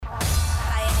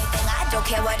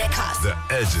don't care what it costs. The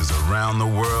edges around the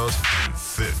world in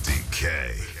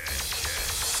 50K.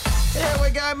 Here we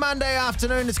go, Monday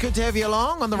afternoon. It's good to have you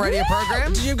along on the radio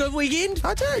program. Did you have a good weekend?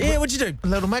 I did. Yeah, what'd you do? A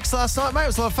little mix last night, mate. It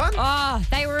was a lot of fun. Oh,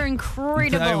 they were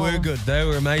incredible. They were good. They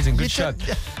were amazing. Good show.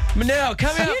 Manel,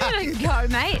 come You out. didn't go,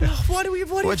 mate. What'd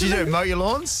What'd you do? Mow your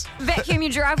lawns? Vacuum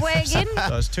your driveway again. I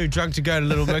was too drunk to go to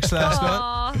Little Mix last night.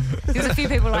 Aw, there's a few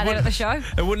people like that at the show.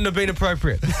 It wouldn't have been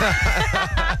appropriate.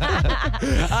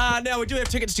 Now, we do have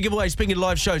tickets to give away. Speaking of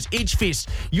live shows, Edgefest.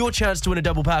 Your chance to win a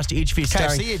double pass to Edgefest.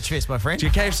 KFC Edgefest, my friend. To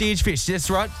KFC Edgefest. That's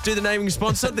right. Do the naming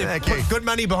sponsor. They've put good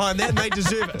money behind that and they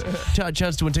deserve it.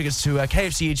 Chance to win tickets to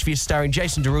KFC Edgefest starring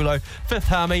Jason Derulo, Fifth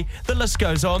Harmony. The list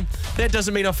goes on. That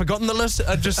doesn't mean I've forgotten the list.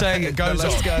 I'm just saying it goes The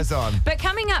list on. goes on. But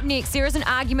coming up next, there is an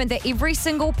argument that every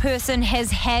single person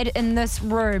has had in this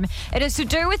room. It is to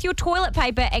do with your toilet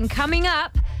paper, and coming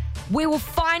up, we will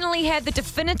finally have the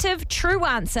definitive true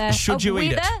answer Should of you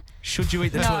eat whether it? Should you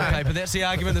eat the toilet paper? That's the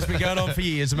argument that's been going on for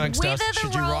years amongst us. the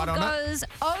Should you roll write on it? goes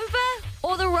over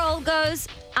or the roll goes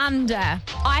under.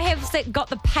 I have got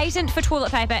the patent for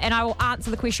toilet paper, and I will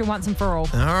answer the question once and for all.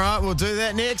 All right, we'll do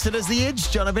that next. It is The Edge.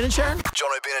 Jono, Ben and Sharyn.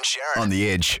 Jono, Ben and Sharyn on The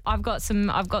Edge. I've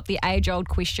got the age-old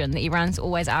question that everyone's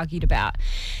always argued about.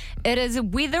 It is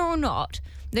whether or not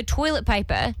the toilet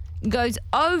paper goes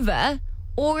over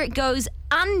or it goes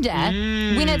under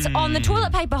when it's on the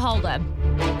toilet paper holder.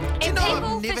 You know,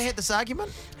 I've never had this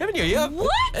argument. Haven't you? Yeah. What?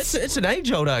 It's an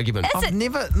age-old argument. I've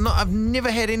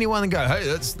never had anyone go, hey,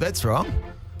 that's wrong.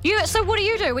 So what do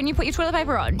you do when you put your toilet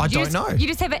paper on? I don't know. You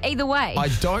just have it either way. I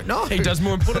don't know. He does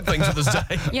more important things to this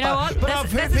day. You know what? But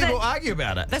I've heard people argue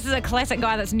about it. This is a classic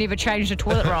guy that's never changed a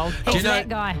toilet roll. He's that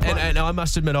guy. And I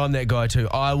must admit, I'm that guy too.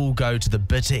 I will go to the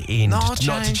bitter end not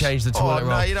to change the toilet roll.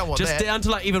 No, you don't want just that. down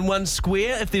to like even one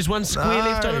square. If there's one square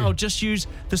left on it, I'll just use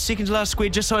the second to last square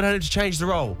just so I don't have to change the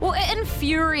roll. Well, it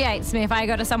infuriates me if I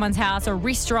go to someone's house or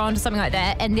restaurant or something like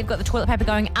that and they've got the toilet paper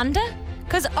going under.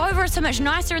 Because over is so much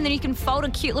nicer, and then you can fold a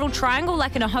cute little triangle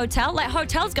like in a hotel. Like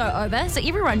hotels go over, so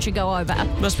everyone should go over.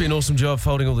 Must be an awesome job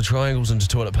folding all the triangles into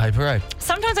toilet paper, eh?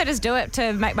 Sometimes I just do it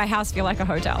to make my house feel like a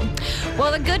hotel.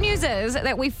 Well, the good news is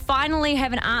that we finally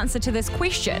have an answer to this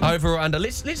question. Over or under?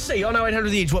 Let's see on 0800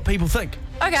 The Edge what people think.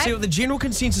 Okay. See what the general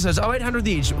consensus is. 0800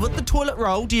 The Edge. With the toilet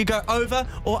roll, do you go over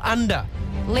or under?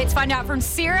 Let's find out from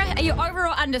Sarah. Are you over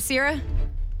or under, Sarah?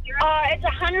 It's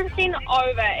 100%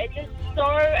 over. It's just so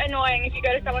annoying if you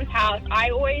go to someone's house.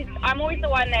 I'm always the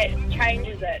one that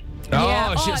changes it.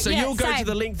 Yeah. Oh, shit. So yeah, you'll go to same.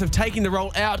 the length of taking the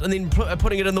roll out and then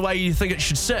putting it in the way you think it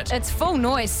should sit. It's full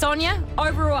noise. Sonia,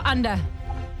 over or under?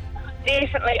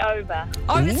 Definitely over.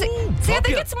 Oh, Ooh, see, I think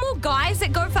popular. it's more guys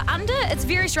that go for under. It's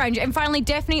very strange. And finally,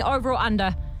 Daphne, over or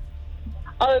under?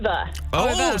 Over.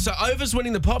 Oh, so over's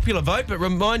winning the popular vote, but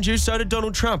remind you, so did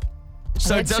Donald Trump.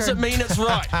 So That's does true. it mean it's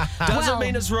right? Does it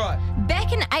mean it's right?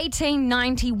 Back in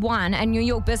 1891, a New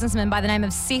York businessman by the name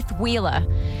of Seth Wheeler,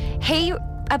 he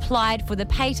applied for the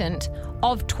patent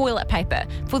of toilet paper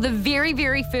for the very,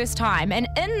 very first time. And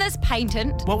in this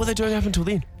patent, What were they doing up until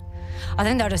then? I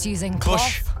think they were just using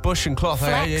cloth. Bush and cloth.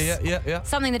 Flax. Yeah.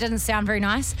 Something that doesn't sound very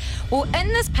nice. Well, in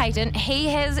this patent, he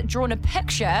has drawn a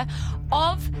picture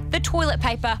of the toilet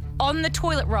paper on the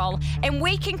toilet roll. And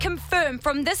we can confirm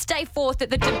from this day forth that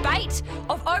the debate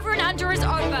of over and under is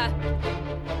over.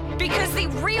 Because the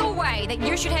real way that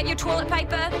you should have your toilet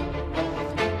paper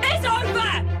is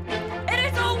over.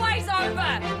 It is always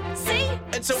over. See?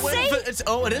 It's a win.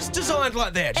 It is designed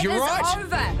like that. It You're is right.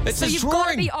 over. It's so his you've got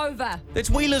to drawing. be over. It's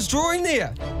Wheeler's drawing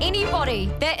there.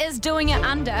 Anybody that is doing it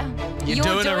under, you're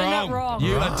doing it wrong.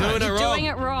 You are doing it You're wrong. doing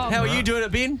it wrong. How are you doing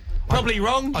it, Ben? Probably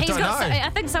wrong. I don't know. I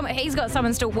think he's got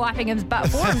someone still wiping his butt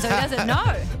for him, so he doesn't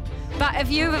know. But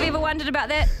if you've ever wondered about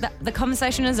that, the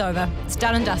conversation is over. It's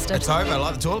done and dusted. It's over,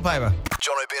 like the toilet paper.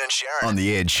 Jono, Ben and Sharyn on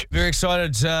The Edge. Very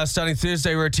excited. Starting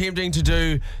Thursday, we're attempting to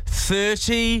do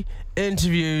 30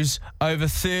 interviews over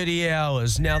 30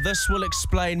 hours. Now, this will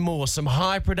explain more. Some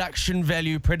high production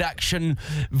value production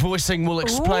voicing will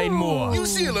explain more. New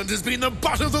Zealand has been the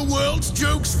butt of the world's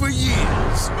jokes for years.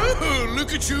 Oh,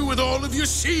 look at you with all of your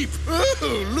sheep.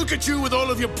 Oh, look at you with all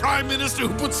of your Prime Minister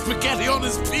who puts spaghetti on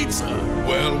his pizza.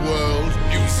 Well, world,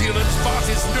 New Zealand's butt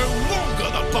is no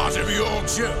longer the butt of your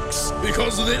jokes.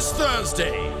 Because this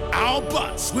Thursday, our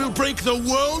butts will break the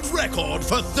world record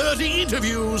for 30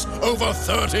 interviews over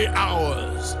 30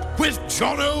 hours. With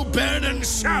Jono, Ben and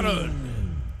Sharyn.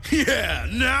 Yeah,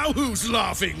 now who's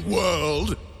laughing,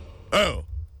 world? Oh,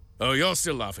 you're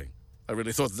still laughing. I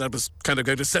really thought that was kind of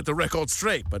going to set the record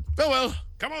straight, but oh well.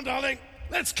 Come on, darling.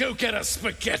 Let's go get a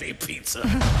spaghetti pizza.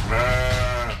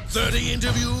 30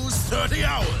 interviews, 30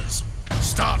 hours.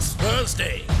 Starts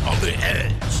Thursday on The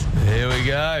Edge. There we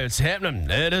go. It's happening.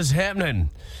 It is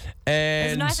happening. It's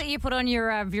And nice that you put on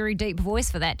your very deep voice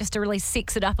for that, just to really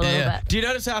sex it up a little bit. Do you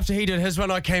notice after he did his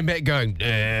one, I came back going,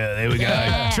 yeah, there we go.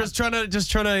 Yeah. Just trying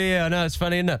to, yeah, I know, it's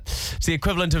funny, isn't it? It's the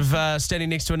equivalent of standing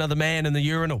next to another man in the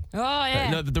urinal. Oh,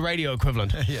 yeah. No, the radio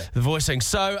equivalent. Yeah. The voicing.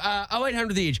 So,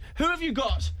 0800 The Edge. Who have you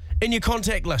got in your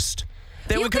contact list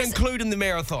that we could include in the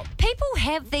marathon? People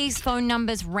have these phone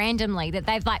numbers randomly that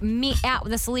they've like met out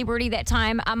with a celebrity that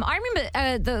time. I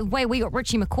remember the way we got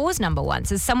Richie McCaw's number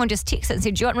once is someone just texted and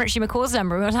said, "Do you want Richie McCaw's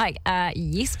number?" We were like,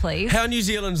 "Yes, please." How New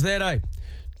Zealand's that, eh?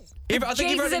 I think Jesus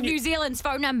everyone of in New Zealand's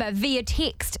phone number via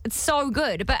text. It's so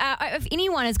good. But if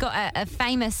anyone has got a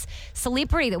famous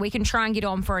celebrity that we can try and get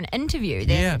on for an interview,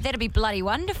 then that'd be bloody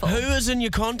wonderful. Who is in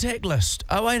your contact list?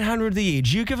 0800 The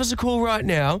Edge. You give us a call right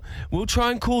now. We'll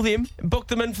try and call them, book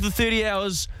them in for the 30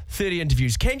 hours, 30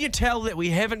 interviews. Can you tell that we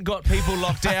haven't got people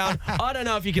locked down? I don't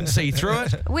know if you can see through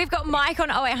it. We've got Mike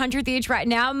on 0800 The Edge right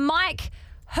now. Mike,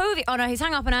 who have you... Oh, no, he's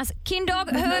hung up on us. Ken Dog,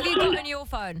 who have you got on your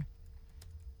phone?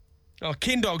 Oh,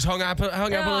 Ken Dog's hung up on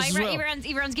us as well.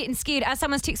 Everyone's getting scared.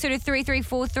 Someone's texted to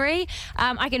 3343.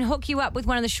 I can hook you up with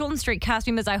one of the Shorten Street cast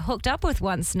members I hooked up with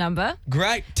once number.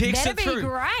 Great. Text That'd it through. be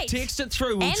great. Text it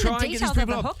through. We'll And try the and get these details of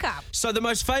people the on. hookup. So the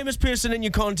most famous person in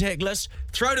your contact list,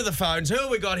 throw to the phones. Who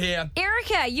have we got here?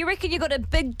 Erica, you reckon you got a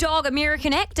big dog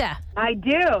American actor? I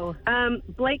do.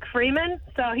 Blake Freeman.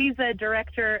 So he's a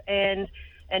director and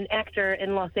an actor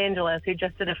in Los Angeles who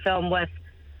just did a film with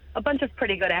a bunch of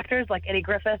pretty good actors like Eddie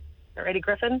Griffin.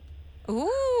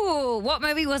 Ooh, what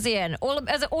movie was he in?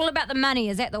 Is it All About the Money?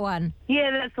 Is that the one? Yeah,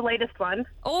 that's the latest one.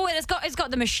 Oh, and it's got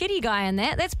the machete guy in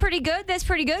that. That's pretty good.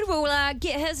 We'll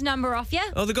get his number off you.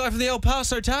 Oh, the guy from the El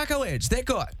Paso taco ads. That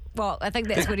guy. Well, I think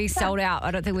that's when he's sold out. I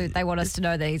don't think they want us to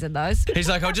know that he's in those. He's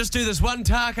like, I'll just do this one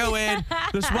taco ad.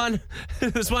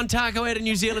 This one taco ad in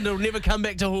New Zealand. It'll never come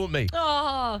back to haunt me.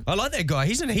 Oh. I like that guy.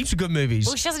 He's in heaps of good movies.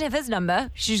 Well, she doesn't have his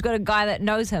number. She's got a guy that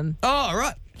knows him. Oh,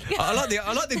 right. I like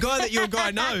the guy that your guy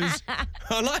knows.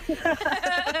 I like.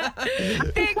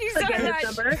 Thank you so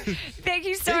much. Thank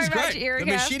you so He's much, great. Erica.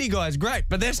 The machete guy's great,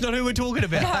 but that's not who we're talking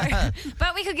about. No,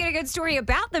 but we could get a good story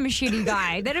about the machete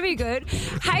guy. That'd be good.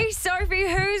 Hey, Sophie,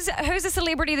 who's a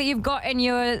celebrity that you've got in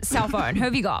your cell phone? Who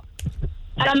have you got?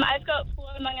 I've got Paul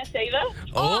Mangasiva.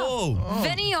 Oh.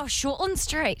 Vinny off Shortland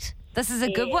Street. This is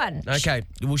a good one. Okay,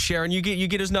 well, Sharyn, you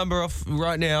get his number off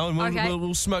right now, and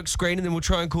we'll smoke screen, and then we'll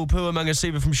try and call Pua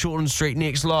Mangasiva from Shortland Street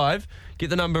next live. Get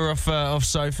the number off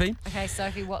Sophie. Okay,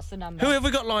 Sophie, what's the number? Who have we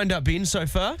got lined up, Ben, so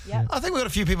far? Yep. I think we've got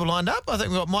a few people lined up. I think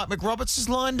we've got Mike McRoberts is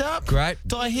lined up. Great.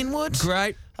 Di Henwood.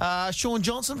 Great. Sean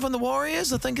Johnson from the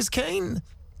Warriors, I think, is keen.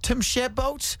 Tim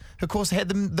Shadbolt, of course, had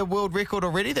the world record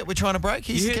already that we're trying to break.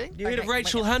 He's keen. You heard of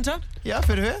Rachel Hunter? Yeah, I've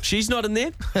heard of her. She's not in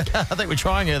there. I think we're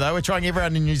trying her, though. We're trying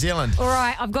everyone in New Zealand. All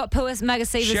right, I've got Pua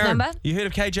Mangasiva's Sharyn, number. you heard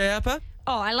of KJ Upper?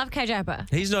 Oh, I love KJ Upper.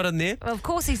 He's not in there. Well, of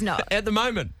course he's not. At the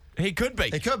moment. He could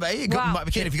be. It could be. You Wow. might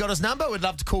be keen. If you got his number, we'd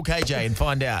love to call KJ and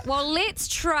find out. Well, let's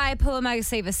try Pua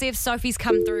Mangasiva, see if Sophie's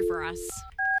come through for us.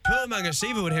 Pua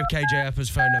Mangasiva would have KJ Upper's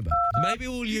phone number. Maybe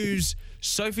we'll use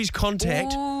Sophie's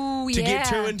contact Ooh, to yeah. get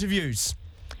 2 interviews.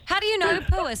 How do you know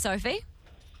Pua, Sophie?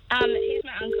 He's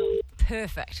my uncle.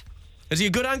 Perfect. Is he a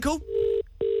good uncle?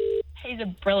 He's a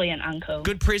brilliant uncle.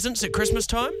 Good presents at Christmas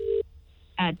time?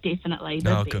 Definitely.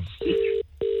 Oh, good.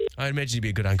 I imagine he'd be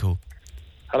a good uncle.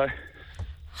 Hello.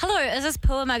 Hello, is this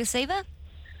Pua Mangasiva?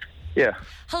 Yeah.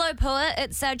 Hello, Pua.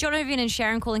 It's Jono and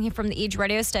Sharyn calling here from the Edge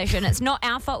radio station. It's not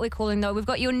our fault we're calling, though. We've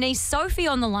got your niece, Sophie,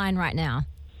 on the line right now.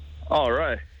 All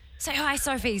right. Say hi,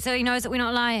 Sophie, so he knows that we're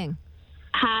not lying.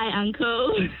 Hi,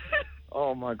 uncle.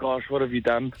 Oh my gosh, what have you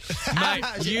done?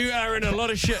 Mate, you are in a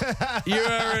lot of shit. You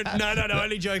are in... No,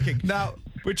 only joking. No.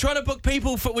 We're trying to book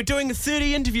people we're doing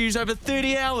 30 interviews over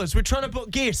 30 hours. We're trying to book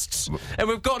guests. And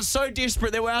we've got so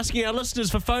desperate that we're asking our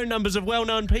listeners for phone numbers of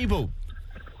well-known people.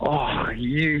 Oh,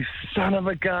 you son of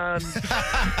a gun.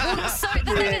 Well, so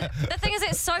the thing is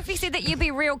that Sophie said that you'd be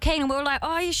real keen, and we were like,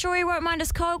 oh, you sure you won't mind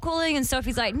us cold calling? And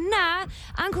Sophie's like, nah,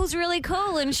 Uncle's really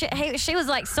cool. And she was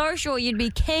like, so sure you'd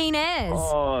be keen as.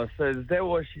 Oh, so is that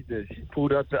what she did? She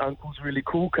pulled out the uncle's really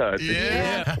cool card.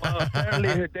 Yeah. Well, apparently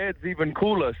her dad's even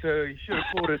cooler, so you should have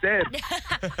called her dad.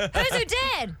 Who's her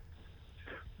dad?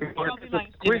 Robbie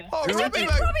Oh, Is it Robbie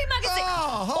Robbie Mangasiva?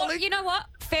 Oh, holy... Well, you know what?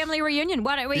 Family reunion.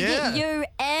 Why don't we Yeah. get you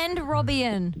and Robbie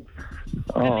in?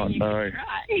 Oh, no.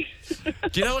 Right.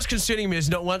 Do you know what's concerning me is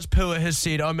not once Pua has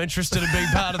said, I'm interested in being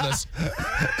part of this.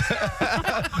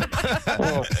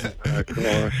 Oh, my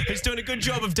gosh. He's doing a good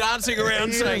job of dancing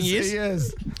around saying yes. He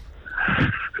is.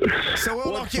 So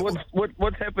we'll lock you...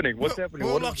 What's happening? What's happening?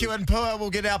 We'll What lock is you in, Pua.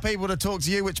 We'll get our people to talk to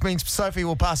you, which means Sophie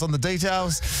will pass on the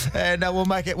details, and we'll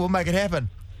make it happen.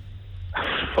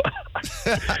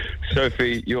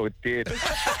 Sophie, you're dead.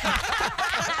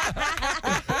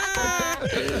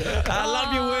 I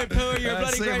love your work, Pooh. You're a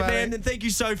bloody See you, great mate. man. And thank you,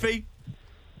 Sophie.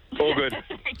 All good.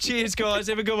 Cheers, guys.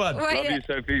 Have a good one. Wait, Love you,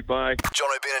 Sophie. Bye.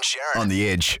 Jono, Ben and Sharyn on the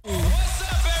edge.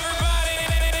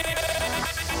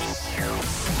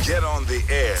 Get on the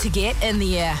air. To get in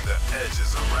the air. The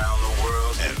edges around the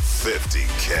world and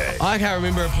 50K. I can't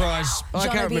remember a prize. I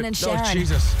Jono, can't Ben remember. and Oh, Sharyn.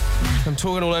 Jesus. I'm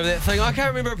talking all over that thing. I can't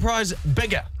remember a prize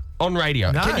bigger on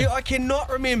radio. No. Can you? I cannot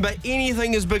remember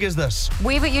anything as big as this.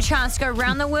 We've got your chance to go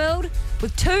around the world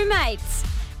with two mates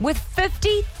with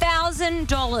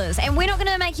 $50,000. And we're not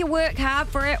going to make you work hard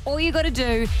for it. All you got to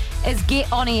do is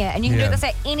get on air. And you can Yeah. do this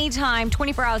at any time,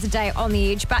 24 hours a day on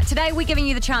the edge. But today we're giving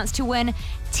you the chance to win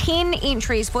 10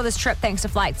 entries for this trip thanks to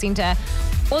Flight Centre.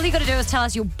 All you got to do is tell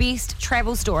us your best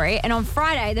travel story. And on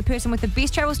Friday, the person with the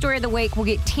best travel story of the week will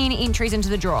get 10 entries into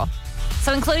the draw.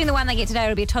 So including the one they get today,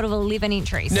 it'll be a total of 11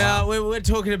 entries. Now, we're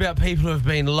talking about people who have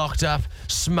been locked up,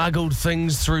 smuggled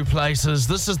things through places.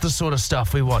 This is the sort of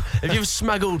stuff we want. If you've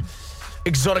smuggled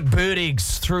exotic bird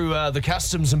eggs through the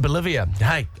customs in Bolivia,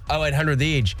 hey, 0800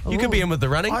 The Edge. You could be in with the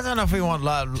running. I don't know if we want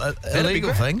That'd be illegal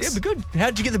great. things. That'd be good.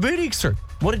 How'd you get the bird eggs through?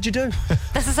 What did you do?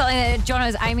 This is something that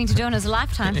Jono's aiming to do in his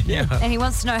lifetime. Yeah. And he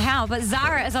wants to know how. But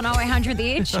Zara is on 0800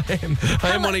 The Edge. I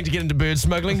am wanting to get into bird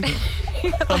smuggling.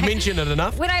 I've mentioned it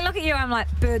enough. When I look at you, I'm like,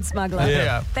 bird smuggler.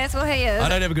 Yeah. That's what he is. I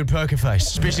don't have a good poker face,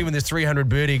 especially when there's 300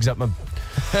 bird eggs up my...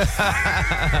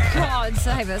 God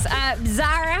save us.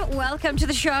 Zara, welcome to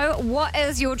the show. What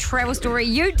is your travel story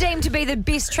you deem to be the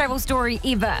best travel story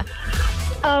ever?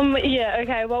 Yeah,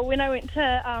 okay. Well, when I went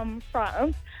to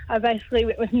France, I basically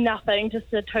went with nothing,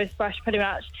 just a toothbrush pretty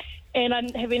much. And I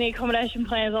didn't have any accommodation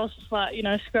plans. I was just like,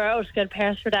 screw it, I'll just go to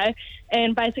Paris for a day.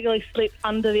 And basically slept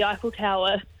under the Eiffel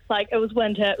Tower. Like, it was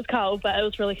winter, it was cold, but it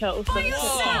was really cool. So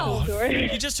yourself?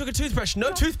 You just took a toothbrush,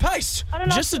 no toothpaste. I don't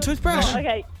know Just a if- toothbrush.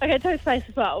 Okay, toothpaste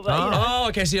as well, but Oh,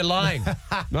 okay, so you're lying.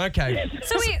 Okay.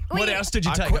 So What else did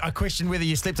you take? I questioned whether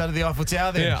you slept under the Eiffel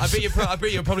Tower then. Yeah, I bet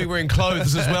you're probably wearing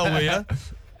clothes as well, were you?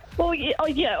 Well,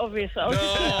 yeah, obviously. I was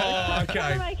just Oh,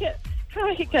 trying to okay.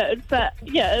 make it good, but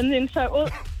yeah, and then it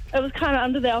was kind of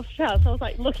under the Eiffel Tower, so I was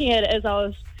like looking at it as I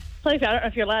was sleeping. I don't know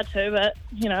if you're allowed to, but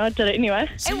I did it anyway.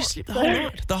 So you slept the whole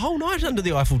night? The whole night under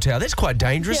the Eiffel Tower? That's quite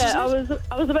dangerous, Yeah, isn't it?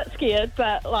 I was a bit scared,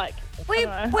 but like. Were you,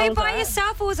 I don't know, were I you was by alright.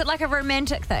 yourself or was it like a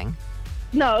romantic thing?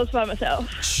 No, I was by myself.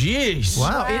 Jeez.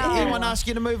 Wow. Wow. Anyone ask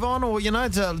you to move on or,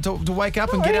 to wake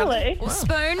up and Not get really. out? Wow.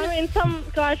 Spoon? I mean, some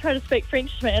guy tried to speak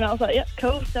French to me, and I was like, "Yep,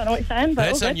 cool. Don't know what you're saying, but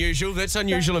That's all good." unusual. That's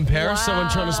unusual in Paris. Someone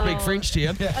trying to speak French to you.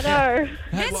 I know.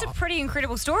 That's a pretty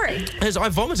incredible story. As I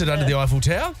vomited under the Eiffel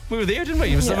Tower. We were there, didn't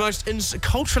we? It was the most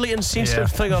culturally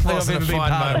insensitive thing I think I've Wasn't ever a been fine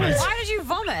part moment. of. Why did you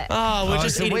vomit? Oh, we're Oh, just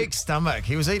it's a eating. weak stomach.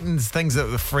 He was eating things that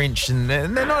were French and they're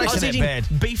not I was actually that eating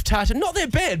bad. beef tartare. Not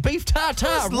that bad. Beef tartare.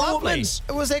 It was raw lovely. mince.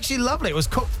 It was actually lovely. It was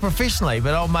cooked professionally,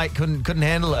 but old mate couldn't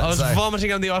handle it. I was so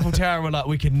vomiting on the Eiffel Tower and we're like,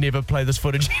 we could never play this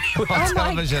footage anyway. on Oh my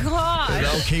television. God.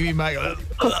 The old Kiwi mate.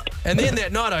 And then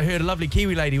that night I heard a lovely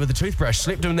Kiwi lady with a toothbrush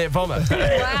slept in that vomit.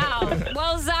 Wow.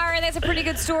 Well, Zara, that's a pretty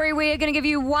good story. We're going to give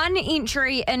you one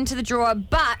entry into the drawer,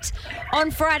 but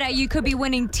on Friday you could be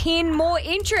winning 10 more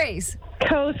entries.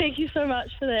 Cool. Thank you so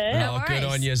much for that. No Oh, good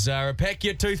worries. on you, Zara. Pack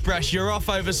your toothbrush. You're off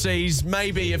overseas,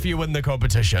 maybe if you win the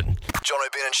competition.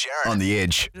 Jono, Ben and Sharyn on the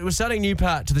edge. We're starting a new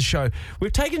part to the show.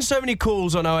 We've taken so many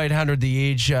calls on 0800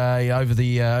 The Edge over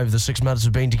the 6 months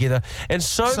we've been together, and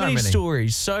so many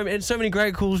stories, so many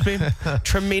great calls, Ben.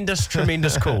 tremendous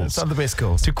calls. Some of the best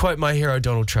calls. To quote my hero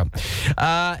Donald Trump,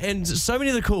 and so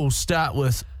many of the calls start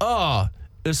with, "Oh,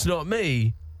 it's not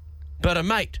me, but a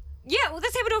mate." Yeah, well,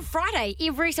 this happened on Friday.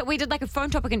 We did like a phone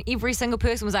topic, and every single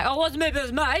person was like, "Oh, it wasn't me, but it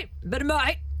was mate, but a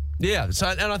mate." Yeah, so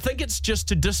and I think it's just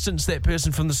to distance that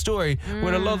person from the story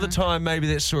when a lot of the time maybe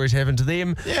that story's happened to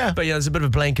them. Yeah. But there's a bit of a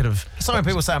blanket of. So when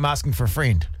people say I'm asking for a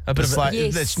friend, A bit it's of a- like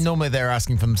Yes. that's normally they're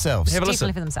asking for themselves. Have a Definitely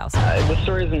listen. for themselves. The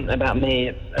story isn't about me,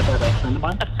 it's about a friend of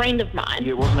mine. A friend of mine.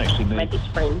 It wasn't actually My me,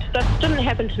 best friend. That didn't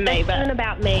happen to me, but it's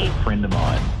about me. a friend of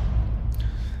mine.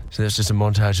 So that's just a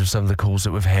montage of some of the calls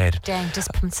that we've had. Dang, just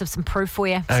some proof for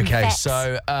you. Some Okay, facts.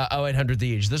 so 0800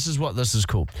 The Edge. This is what this is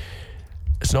called.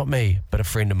 It's not me, but a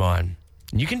friend of mine.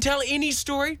 You can tell any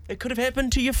story. It could have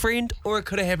happened to your friend or it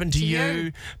could have happened to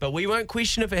you. But we won't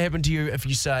question if it happened to you if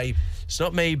you say, it's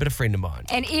not me, but a friend of mine.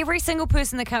 And every single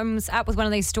person that comes up with one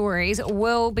of these stories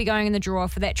will be going in the draw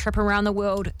for that trip around the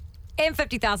world and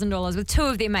 $50,000 with two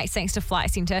of their mates thanks to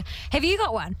Flight Centre. Have you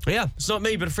got one? Yeah, it's not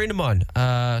me, but a friend of mine.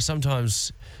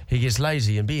 Sometimes he gets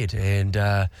lazy in bed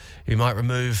and he might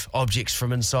remove objects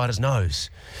from inside his nose.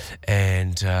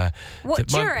 And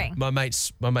during? My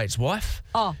mate's wife,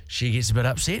 Oh. she gets a bit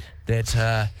upset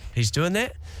that he's doing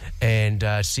that and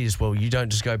says, well, you don't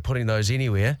just go putting those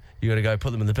anywhere. You got to go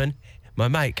put them in the bin. My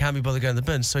mate can't be bothered going to the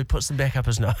bin, so he puts them back up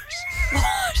his nose.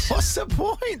 What's the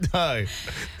point, though?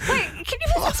 Wait, can you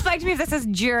please explain to me if this is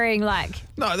during, like...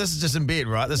 No, this is just in bed,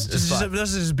 right? This is just like,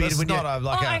 this is bed this when is you- not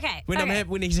like a... okay.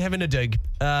 When he's having a dig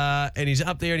and he's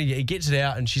up there and he gets it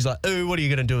out and she's like, ooh, what are you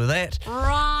going to do with that?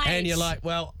 Right. And you're like,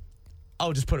 well,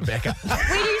 I'll just put it back up.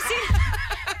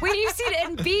 When you said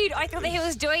in bed, I thought that he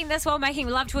was doing this while making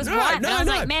love to his No, wife. And no, I was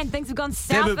no. like, man, things have gone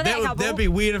south for that couple. That'd be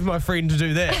weird of my friend to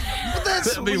do that. But that's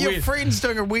That'd be your weird. friend's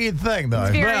doing a weird thing, though.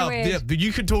 Very Well, weird. yeah, but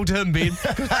you could talk to him, Ben,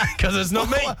 because it's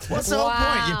not me. What's the whole point?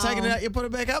 Wow. You've taken it out, you put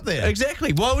it back up there.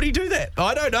 Exactly. Why would he do that?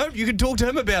 I don't know. You can talk to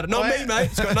him about it. Not me, mate.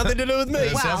 It's got nothing to do with me.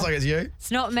 It sounds like it's you.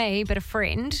 It's not me, but a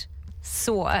friend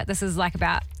saw, this is like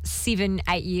about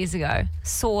 7-8 years ago,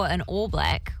 saw an All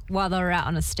Black while they were out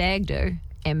on a stag do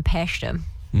and pashed him.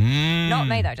 Not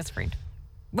me, though, just a friend.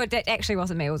 But that actually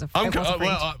wasn't me, it was a friend.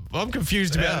 I'm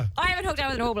confused about I haven't hooked up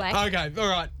with an All Black. it. Okay, all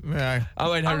right. Yeah.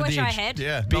 Oh, wait, I over wish the I edge. had.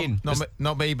 Yeah, Ben,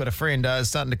 not me, but a friend is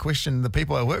starting to question the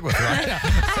people I work with right now.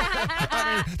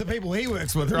 I mean, the people he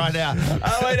works with right now.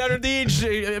 Oh, wait, under the edge.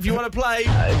 If you want to play.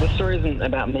 The story isn't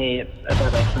about me, it's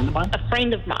about a friend of mine. A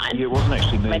friend of mine. Yeah, it wasn't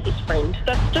actually me. My best friend.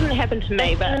 That didn't happen to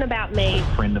me, but it's about me.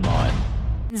 A friend of mine.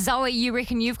 Zoe, you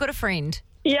reckon you've got a friend?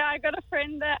 Yeah, I got a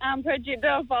friend that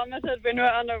projectile vomited when we were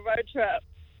on a road trip.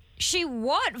 She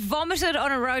what? Vomited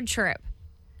on a road trip?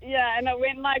 Yeah, and it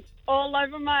went like all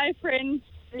over my friend's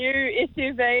new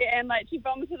SUV, and like she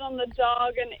vomited on the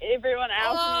dog and everyone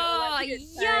else. Oh, and we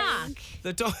all, like,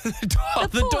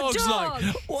 yuck. The poor dog's dog.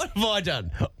 like, what have I done?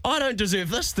 I don't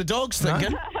deserve this, the dog's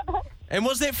thinking. And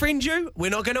was that friend you?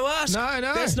 We're not going to ask. No.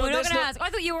 That's We're not that's going to ask. I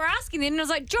thought you were asking then, and I was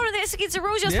like, Jono, that's against the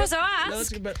rules. You're Yeah.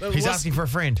 supposed to No, ask. He's asking for a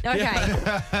friend. Okay.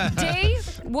 Dee,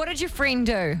 what did your friend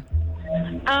do?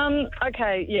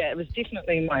 Okay, yeah, it was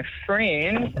definitely my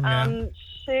friend.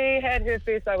 She had her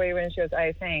first OE when she was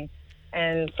 18,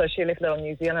 and so she left little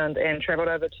New Zealand and travelled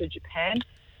over to Japan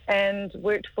and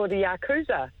worked for the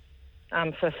Yakuza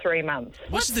for 3 months.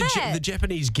 What's the that? the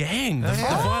Japanese gang?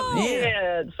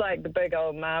 Yeah, it's like the big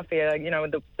old mafia, you know,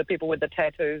 the people with the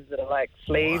tattoos that are like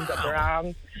sleeves up their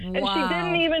arms. And she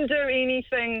didn't even do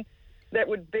anything that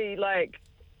would be like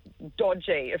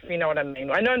dodgy, if you know what I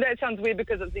mean. I know that sounds weird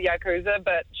because it's the Yakuza,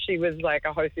 but she was like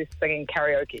a hostess singing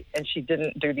karaoke, and she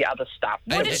didn't do the other stuff.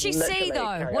 What It did was she see, literally though?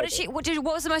 karaoke.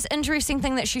 What was the most interesting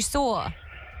thing that she saw?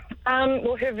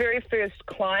 Well, her very first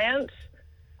client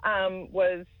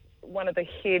was one of the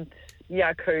head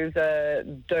Yakuza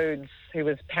dudes who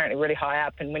was apparently really high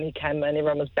up, and when he came in,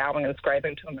 everyone was bowing and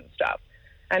scraping to him and stuff.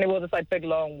 And he wore this like big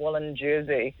long woolen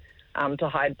jersey to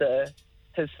hide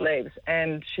his sleeves.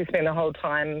 And she spent the whole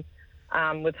time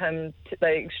with him.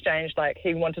 They exchanged, like,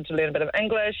 he wanted to learn a bit of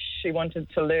English, she wanted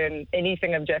to learn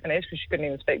anything of Japanese because she couldn't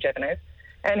even speak Japanese.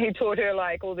 And he taught her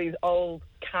like all these old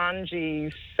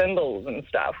kanji symbols and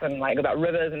stuff, and like about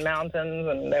rivers and mountains,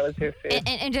 and that was her first.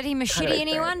 And did he machete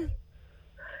anyone?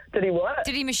 Did he what?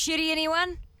 Did he machete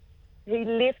anyone? He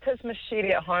left his machete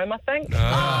at home, I think.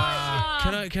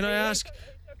 Can I ask? He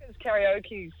took his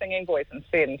karaoke singing voice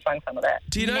instead and sung some of that.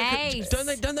 Do you know? Nice.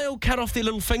 Don't they all cut off their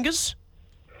little fingers?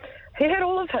 He had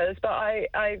all of his, but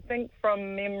I think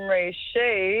from memory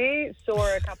she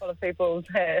saw a couple of people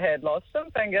had lost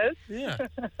some fingers. Yeah.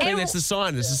 I think that's the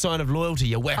sign. It's a sign of loyalty.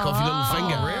 You whack off your little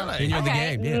finger. Really? And you're in the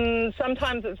Okay. game. Yeah.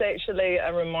 Sometimes it's actually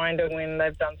a reminder when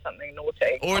they've done something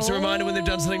naughty. Or it's a reminder when they've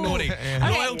done something naughty.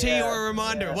 Loyalty Yeah. or a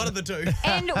reminder. One of the two.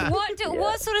 And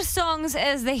what sort of songs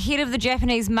is the head of the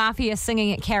Japanese mafia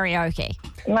singing at karaoke?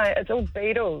 Mate, it's all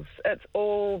Beatles. It's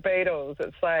all Beatles.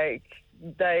 It's like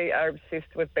they are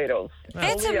obsessed with Beatles.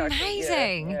 That's All the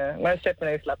amazing. Yeah. Most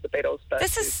Japanese love the Beatles. But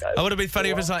This is- I would have been funny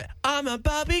if it's like, I'm a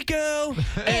Barbie girl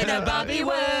in a Barbie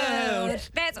world.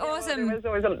 That's awesome.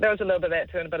 There was a little bit of that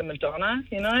too, and a bit of Madonna,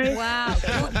 you know? Wow.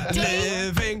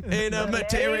 Living in a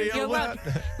material world.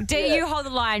 Dee, you hold the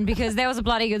line because that was a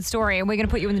bloody good story, and we're going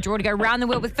to put you in the draw to go round the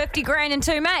world with 50 grand and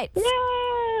 2 mates.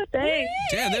 Yeah, thanks.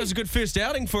 Damn, that was a good first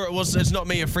outing for it. It's not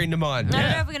me, a friend of mine. I don't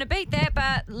know if we're going to beat that,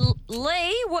 but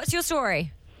Lee, what's your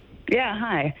story? Yeah,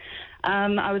 hi.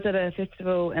 I was at a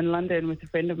festival in London with a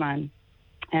friend of mine.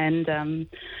 And do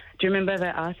you remember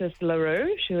the artist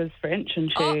LaRue? She was French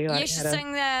and she... she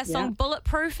sang the song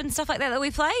Bulletproof and stuff like that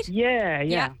we played?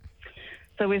 Yeah.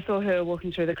 So we saw her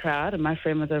walking through the crowd and my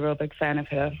friend was a real big fan of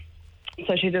her.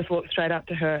 So she just walked straight up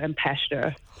to her and pashed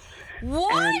her.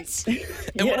 What?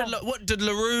 And what did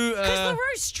LaRue... Because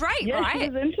LaRue's straight, Yeah, right? she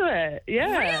was into it.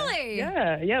 Yeah. Really?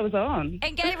 Yeah, it was on.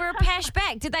 And gave her a pash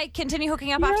back. Did they continue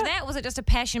hooking up after that, or was it just a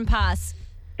passion pass?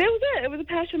 That was it. It was a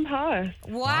passion pass.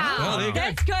 Wow. Oh, there you go.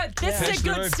 That's good. This is a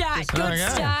good start. Good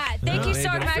start. Thank you so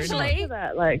much, Lee.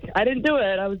 I didn't do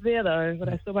it. I was there, though, but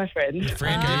I saw my friend.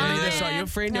 Friend, that's right, your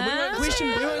friend. And we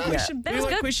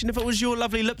won't question if it was your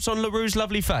lovely lips on LaRue's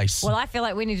lovely face. Well, I feel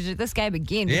like we need to do this game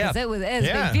again because it's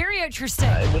been very interesting.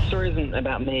 The story isn't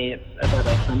about me, it's about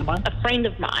a friend of mine. A friend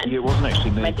of mine. Yeah, it wasn't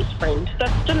actually me. My best friend.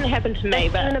 That didn't happen to me,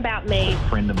 but it about me. A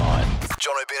friend of mine.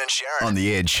 Jono, Ben and Sharyn on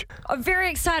The Edge. I'm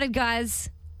very excited, guys.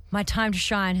 My time to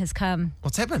shine has come.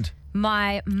 What's happened?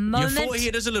 My moment. Your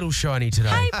forehead is a little shiny today.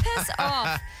 Hey, piss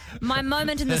off. My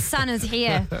moment in the sun is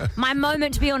here. My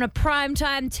moment to be on a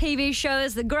primetime TV show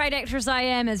as the great actress I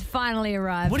am has finally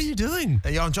arrived. What are you doing?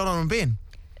 Are you on Jono and Ben?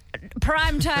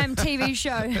 Primetime TV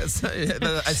show.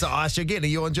 So I asked you again, are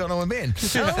you on Jono and Ben?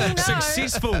 Oh, no.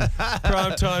 Successful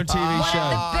primetime TV show.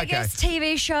 One of the biggest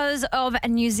TV shows of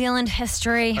New Zealand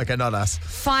history. Okay, not us.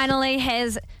 Finally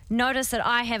has noticed that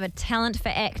I have a talent for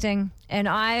acting, and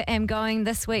I am going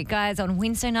this week, guys, on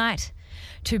Wednesday night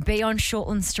to be on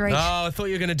Shortland Street. Oh, I thought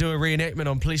you were going to do a reenactment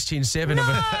on Police 10-7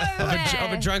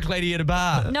 of a drunk lady at a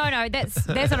bar. No, that's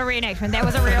not a reenactment. That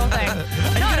was a real thing.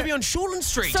 Are you going to be on Shortland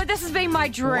Street? So this has been my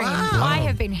dream. Wow. I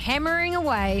have been hammering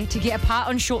away to get a part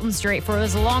on Shortland Street for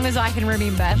as long as I can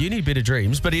remember. You need better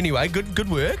dreams, but anyway, good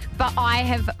work. But I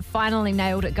have finally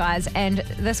nailed it, guys. And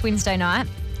this Wednesday night,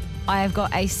 I have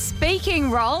got a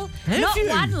speaking role. Not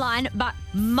one line, but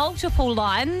multiple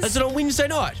lines. Is it on Wednesday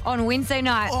night? On Wednesday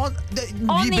night.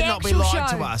 You better not be lying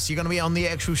to us. You're going to be on the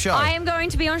actual show. I am going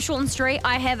to be on Shortland Street.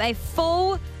 I have a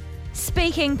full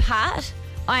speaking part.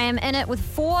 I am in it with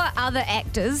 4 other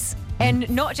actors. And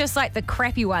not just like the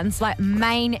crappy ones, like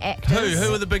main actors.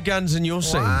 Who are the big guns in your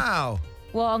scene? Wow.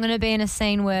 Well, I'm going to be in a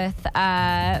scene with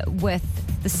the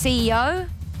CEO,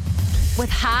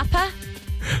 with Harper.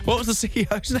 What was the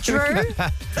CEO's name?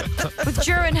 Drew. With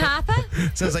Drew and Harper.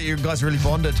 Sounds like you guys really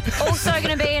bonded. Also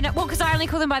going to be in it, well, because I only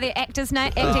call them by their acting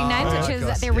names, which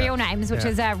is their real names, which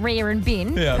is Rhea and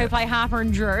Ben, who play Harper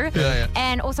and Drew.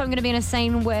 And also I'm going to be in a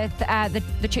scene with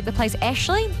the chick that plays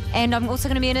Ashley, and I'm also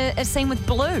going to be in a scene with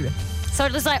Blue. So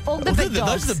it's like all the big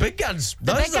dogs. Those are the big guns. And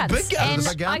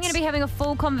I'm going to be having a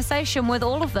full conversation with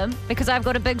all of them because I've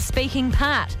got a big speaking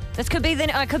part. This could be the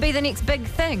next big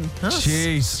thing.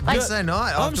 Jeez. Wednesday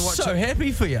night. I'm so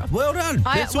happy for you. Well done.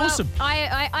 That's awesome.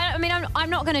 I mean, I'm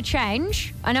not going to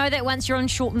change. I know that once you're on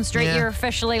Shortland Street, you're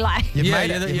officially like, You've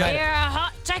made it. you're a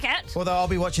hot ticket. Although I'll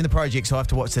be watching the project, so I have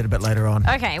to watch that a bit later on.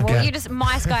 Okay, well, you just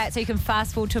mice guy it so you can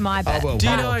fast forward to my bit. Do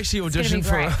you know I actually auditioned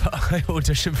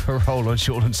for a role on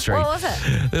Shortland Street? What was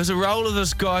it? There was a role of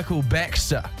this guy called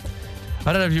Baxter.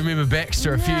 I don't know if you remember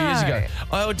Baxter a few years ago.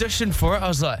 I auditioned for it. I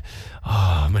was like,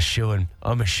 I'm a shoo-in.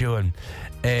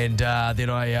 And then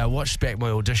I watched back my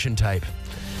audition tape.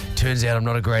 Turns out I'm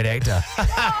not a great actor.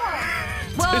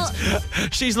 Well,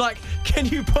 she's like, can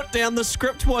you put down the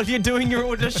script while you're doing your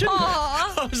audition?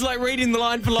 I was like reading the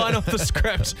line for line off the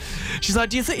script. She's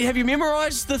like, have you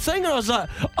memorised the thing? And I was like,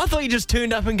 I thought you just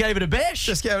turned up and gave it a bash.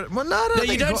 Just gave it. Well, no,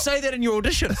 you don't say that in your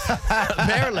audition.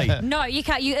 Apparently. No, you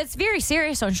can't. It's very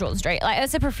serious on Shortland Street. Like,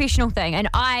 it's a professional thing. And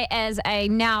I, as a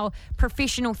now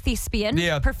professional thespian,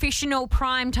 professional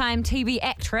primetime TV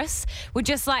actress, would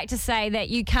just like to say that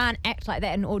you can't act like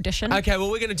that in audition. Okay,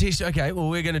 well, we're going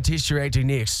to test your acting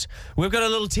next. We've got a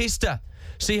little tester.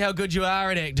 See how good you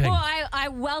are at acting. Well, I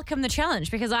welcome the challenge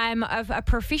because I'm a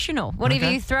professional.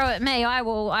 Whatever you throw at me, I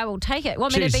will take it.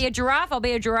 Want me to be a giraffe? I'll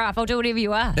be a giraffe. I'll do whatever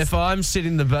you ask. If I'm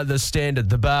setting the bar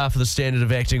for the standard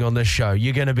of acting on this show,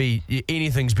 you're going to be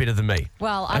anything's better than me.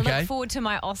 Well, I look forward to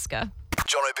my Oscar.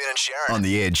 Jono, Ben and Sharyn on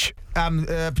The Edge.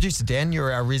 Producer Dan,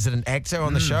 you're our resident actor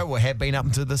on the show, or have been up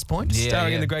until this point.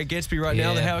 Starring in The Great Gatsby right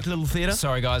now, the Howick Little Theatre.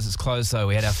 Sorry, guys, it's closed, though.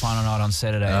 We had our final night on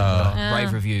Saturday and got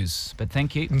rave reviews. But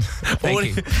thank you.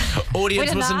 Thank you.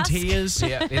 Audience was in tears.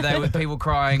 They were people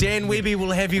crying. Dan Webby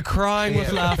will have you crying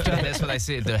with laughter. That's what they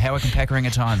said, the Howick and Packering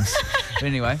times. But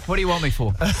anyway, what do you want me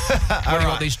for? What do you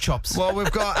want these chops? Well,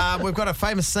 we've got a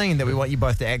famous scene that we want you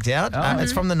both to act out.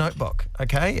 It's from The Notebook,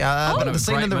 okay? The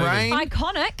scene in the rain.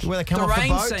 Iconic. Where they come off the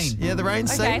boat. Scene. Yeah, the rain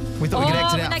scene. Okay. We thought we could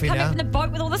act it out when for they you come now. up in the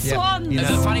boat with all the swans. You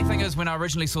know. The funny thing is, when I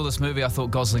originally saw this movie, I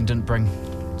thought Gosling didn't bring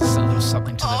a little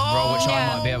something to the role, which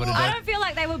I might be able to do. I don't feel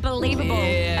like they were believable.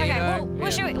 Yeah,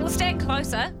 Okay, we'll stand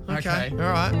closer. Okay. All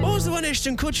right. What was the one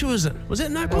Ashton Kutcher was in? Was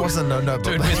that Notebook? It wasn't Notebook.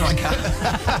 Dude, where's my car?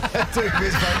 Dude,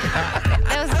 where's my car?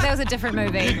 That was a different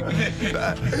movie.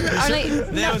 That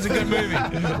was a good movie.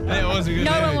 That was a good movie.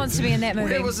 No one wants to be in that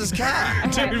movie. Where was his car?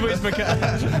 Dude, where's my car?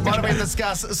 Might have been the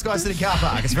Sky City car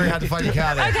park. It's very hard to find your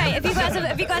car there. Okay, if you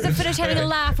guys have finished having a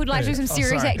laugh, we'd like to do some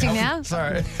serious acting now.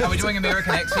 Sorry. Are we doing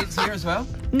American accents here as well?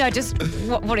 No, just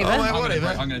whatever. Whatever.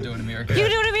 I'm going to do an American. You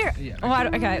do it, Amir. Yeah. Oh,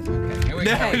 okay. Here we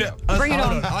go. Bring it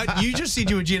on. You just said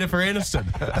you were Jennifer Aniston.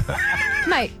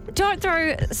 Mate, don't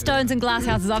throw stones in glass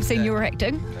houses. I've seen you were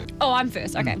acting. Oh, I'm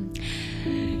first. Okay.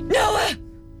 Noah!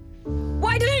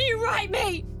 Why didn't you write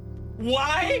me?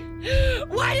 Why?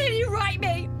 Why didn't you write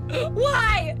me?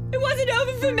 Why? It wasn't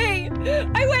over for me.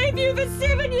 I waited for you for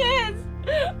 7 years.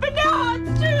 But now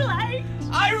it's too late.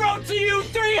 I wrote to you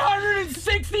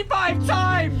 365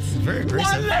 times. Very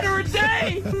aggressive. 1 letter a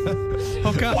day.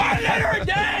 Hook up. 1 letter a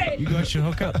day. You guys should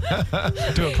hook up.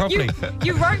 Do it properly.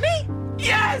 You wrote me?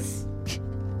 Yes.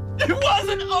 It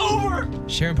wasn't over.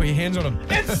 Sharyn, put your hands on him.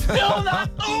 It's still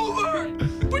not over.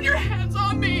 Put your hands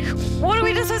on me. What are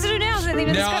we supposed to do now? Is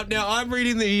it Now I'm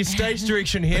reading the stage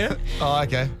direction here. Oh,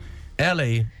 okay.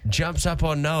 Ellie jumps up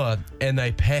on Noah and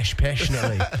they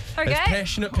passionately. Okay. It's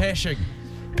passionate pashing.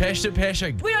 Passionate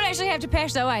pashing. We don't actually have to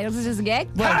pash though, eh? This is just a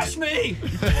gag. Pass me.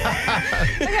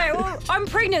 Okay, well, I'm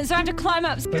pregnant, so I have to climb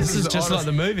up. This is just like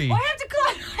the movie. I have to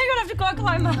climb. I'm gonna have to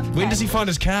climb up. When does he find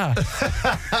his car? I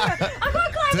can't climb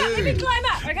up. Let me climb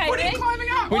up. Okay. What are you ready? climbing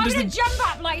up? Well, I'm gonna jump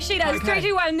up like she does. Okay. 3,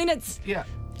 2, 1, and then it's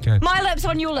Okay. my lips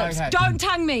on your lips. Okay. Don't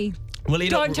tongue me. We'll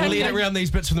eat Don't it around these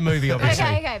bits of the movie, obviously.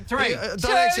 Okay. 3.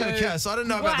 Don't actually kiss. I don't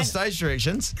know about the stage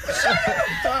directions.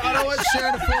 I don't want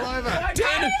Sharyn to fall over.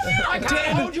 I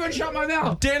can't hold you and shut my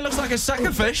mouth. Dan looks like a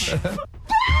sucker fish.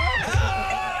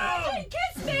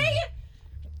 Kiss me.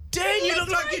 Dan, you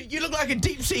look like a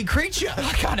deep sea creature.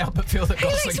 I can't help but feel that He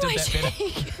Gosling likes my did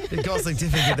that better. The Gosling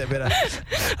definitely did that better.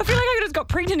 I feel like I just got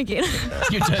pregnant again.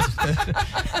 You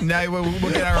did. No,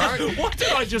 we'll get our own. What did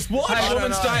I just watch? Hey,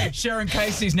 Woman's Day. Sharon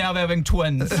Casey's now having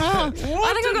twins. I think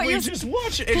I got yours. Just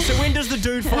watch. And so when does the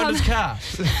dude find his car?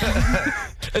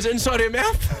 Is it inside her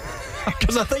mouth?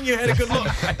 Because I think you had a good look.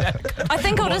 I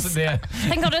think I'll Wasn't there.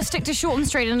 just stick to Shorten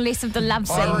Street and less of the love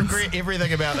scenes. I regret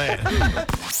everything about that.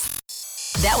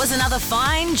 That was another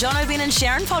fine Jono, Ben and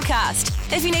Sharyn podcast.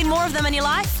 If you need more of them in your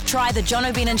life, try the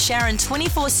Jono, Ben and Sharyn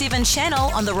 24/7 channel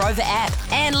on the Rover app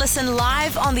and listen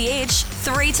live on The Edge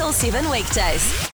 3 till 7 weekdays.